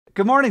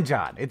Good morning,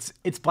 John.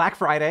 It's Black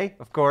Friday,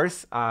 of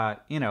course.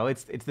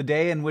 It's the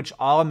day in which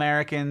all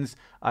Americans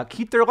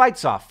keep their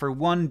lights off for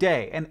one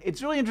day. And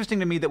it's really interesting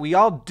to me that we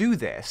all do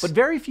this, but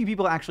very few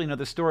people actually know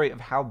the story of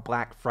how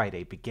Black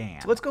Friday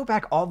began. So let's go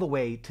back all the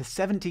way to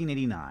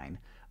 1789.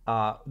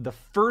 The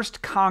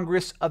first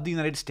Congress of the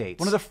United States.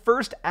 One of the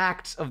first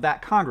acts of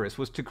that Congress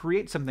was to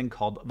create something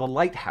called the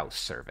lighthouse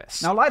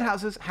service. Now,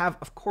 lighthouses have,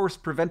 of course,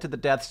 prevented the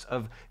deaths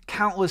of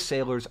countless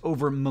sailors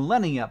over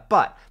millennia,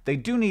 but they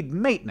do need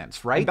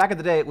maintenance, right? And back in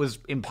the day, it was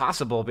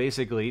impossible,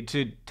 basically,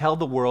 to tell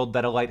the world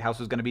that a lighthouse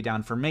was going to be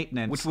down for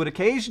maintenance, which would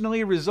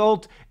occasionally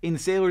result in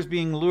sailors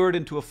being lured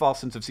into a false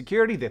sense of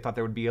security. They thought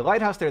there would be a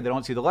lighthouse there, they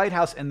don't see the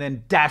lighthouse, and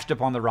then dashed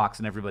upon the rocks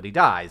and everybody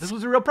dies. This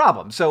was a real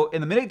problem. So in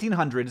the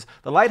mid-1800s,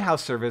 the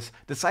lighthouse service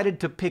decided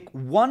to pick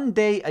one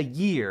day a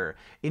year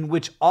in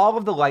which all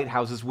of the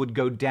lighthouses would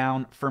go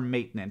down for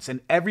maintenance, and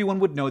everyone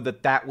would know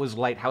that that was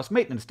Lighthouse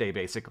Maintenance Day,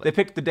 basically. They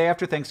picked the day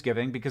after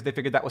Thanksgiving because they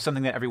figured that was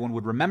something that everyone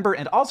would remember,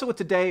 and also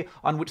it's a day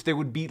on which there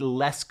would be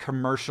less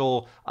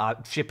commercial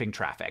shipping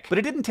traffic. But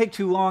it didn't take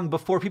too long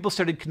before people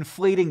started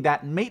conflating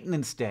that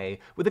maintenance day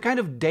with a kind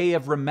of day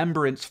of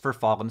remembrance for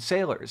fallen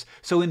sailors.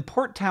 So in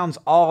port towns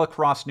all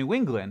across New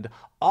England,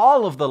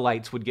 all of the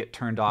lights would get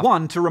turned off.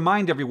 One, to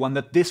remind everyone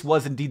that this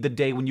was indeed the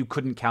day when you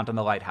couldn't count on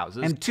the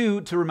lighthouses. And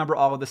two, to remember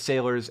all of the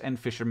sailors and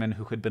fishermen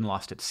who had been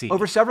lost at sea.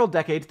 Over several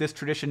decades, this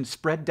tradition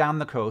spread down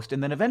the coast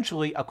and then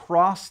eventually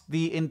across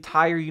the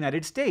entire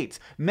United States.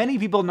 Many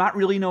people not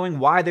really knowing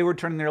why they were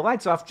turning their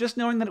lights off, just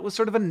knowing that it was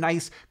sort of a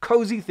nice,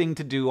 cozy thing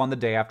to do on the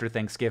day after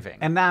Thanksgiving.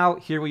 And now,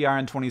 here we are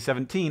in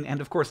 2017,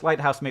 and of course,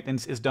 lighthouse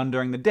maintenance is done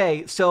during the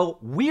day, so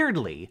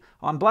weirdly,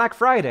 on Black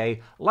Friday,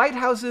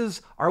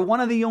 lighthouses are one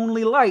of the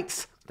only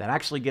lights that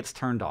actually gets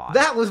turned on.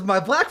 That was my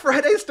Black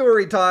Friday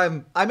story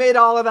time! I made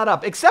all of that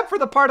up, except for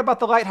the part about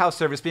the lighthouse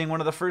service being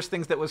one of the first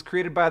things that was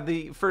created by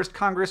the first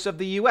Congress of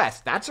the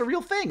US. That's a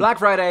real thing. Black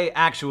Friday,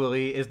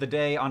 actually, is the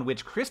day on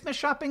which Christmas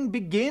shopping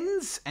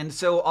begins, and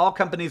so all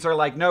companies are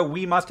like, no,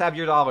 we must have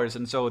your dollars,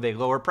 and so they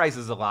lower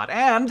prices a lot.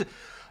 And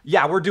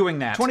yeah, we're doing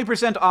that.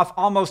 20% off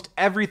almost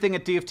everything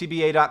at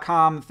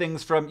dftba.com.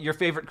 Things from your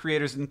favorite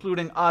creators,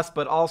 including us,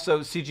 but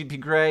also CGP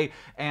Grey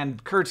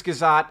and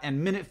Kurzgesagt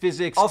and Minute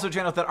Physics. Also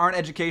channels that aren't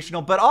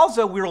educational, but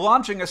also we're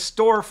launching a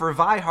store for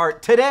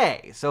Viheart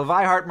today. So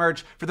Viheart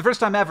merch, for the first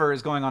time ever,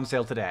 is going on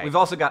sale today. We've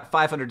also got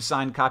 500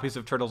 signed copies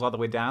of Turtles All the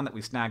Way Down that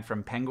we snagged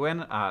from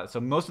Penguin. So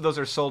most of those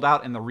are sold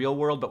out in the real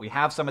world, but we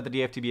have some at the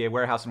DFTBA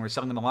warehouse, and we're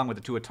selling them along with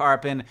a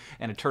Tuatara pin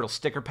and a Turtle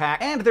sticker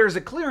pack. And there's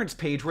a clearance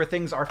page where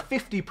things are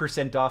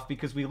 50% off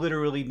because we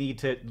literally need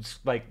to,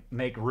 like,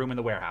 make room in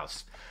the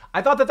warehouse.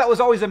 I thought that that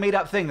was always a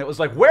made-up thing that was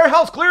like,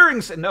 warehouse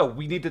clearings! And no,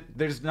 we need to,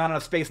 there's not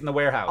enough space in the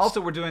warehouse.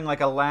 Also, we're doing like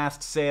a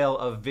last sale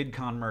of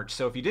VidCon merch,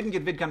 so if you didn't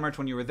get VidCon merch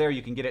when you were there,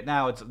 you can get it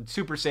now. It's a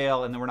super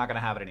sale, and then we're not gonna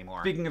have it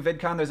anymore. Speaking of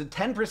VidCon, there's a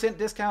 10%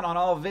 discount on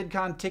all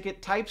VidCon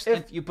ticket types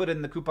if you put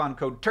in the coupon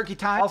code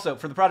TURKEYTIME. Also,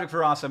 for the Project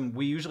for Awesome,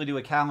 we usually do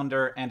a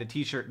calendar and a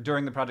t-shirt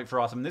during the Project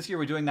for Awesome. This year,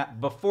 we're doing that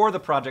before the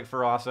Project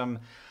for Awesome.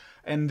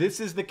 And this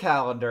is the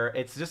calendar.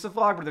 It's just a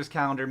Vlogbrothers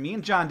calendar. Me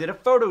and John did a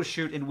photo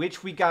shoot in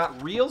which we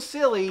got real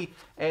silly.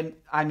 And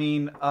I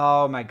mean,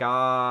 oh my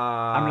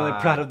god. I'm really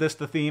proud of this.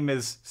 The theme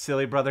is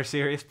Silly Brother,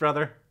 Serious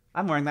Brother.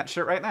 I'm wearing that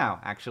shirt right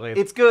now, actually.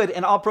 It's good,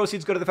 and all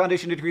proceeds go to the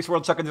Foundation to Decrease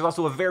World Suck, and there's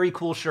also a very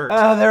cool shirt.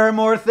 There are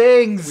more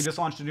things! We just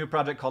launched a new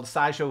project called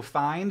SciShow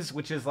Finds,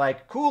 which is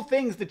like cool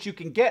things that you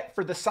can get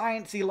for the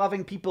science-y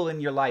loving people in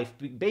your life.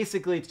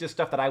 Basically, it's just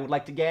stuff that I would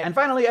like to get. And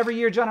finally, every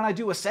year, John and I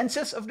do a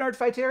census of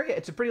Nerdfighteria.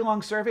 It's a pretty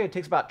long survey. It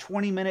takes about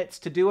 20 minutes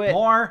to do it.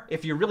 More,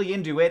 if you're really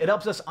into it. It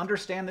helps us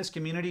understand this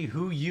community,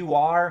 who you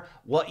are,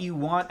 what you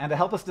want, and to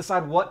help us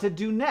decide what to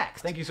do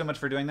next. Thank you so much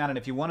for doing that, and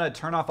if you want to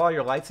turn off all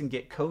your lights and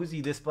get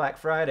cozy this Black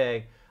Friday,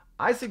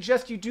 I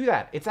suggest you do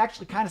that. It's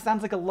actually kind of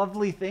sounds like a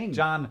lovely thing.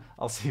 John,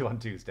 I'll see you on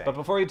Tuesday. But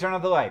before you turn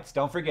off the lights,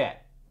 don't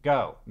forget,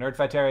 go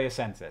Nerdfighteria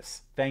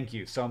Census. Thank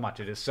you so much.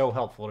 It is so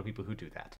helpful to people who do that.